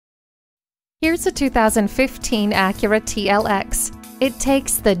Here's a 2015 Acura TLX. It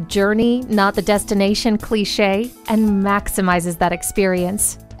takes the journey, not the destination cliché, and maximizes that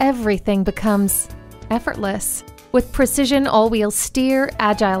experience. Everything becomes effortless. With precision all-wheel steer,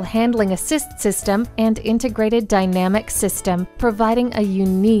 agile handling assist system, and integrated dynamic system, providing a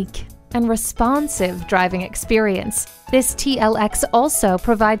unique and responsive driving experience. This TLX also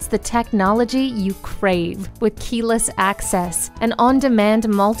provides the technology you crave with keyless access, an on-demand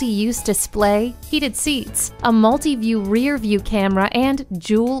multi-use display, heated seats, a multi-view rear-view camera, and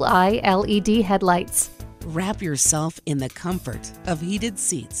dual-eye LED headlights. Wrap yourself in the comfort of heated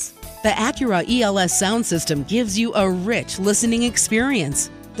seats. The Acura ELS sound system gives you a rich listening experience.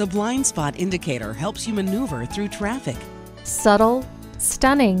 The blind spot indicator helps you maneuver through traffic. Subtle,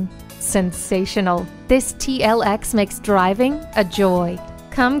 stunning, sensational. This TLX makes driving a joy.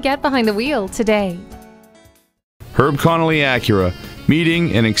 Come get behind the wheel today. Herb Connolly Acura,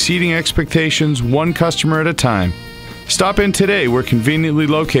 meeting and exceeding expectations one customer at a time. Stop in today. We're conveniently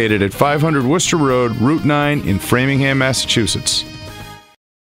located at 500 Worcester Road, Route 9 in Framingham, Massachusetts.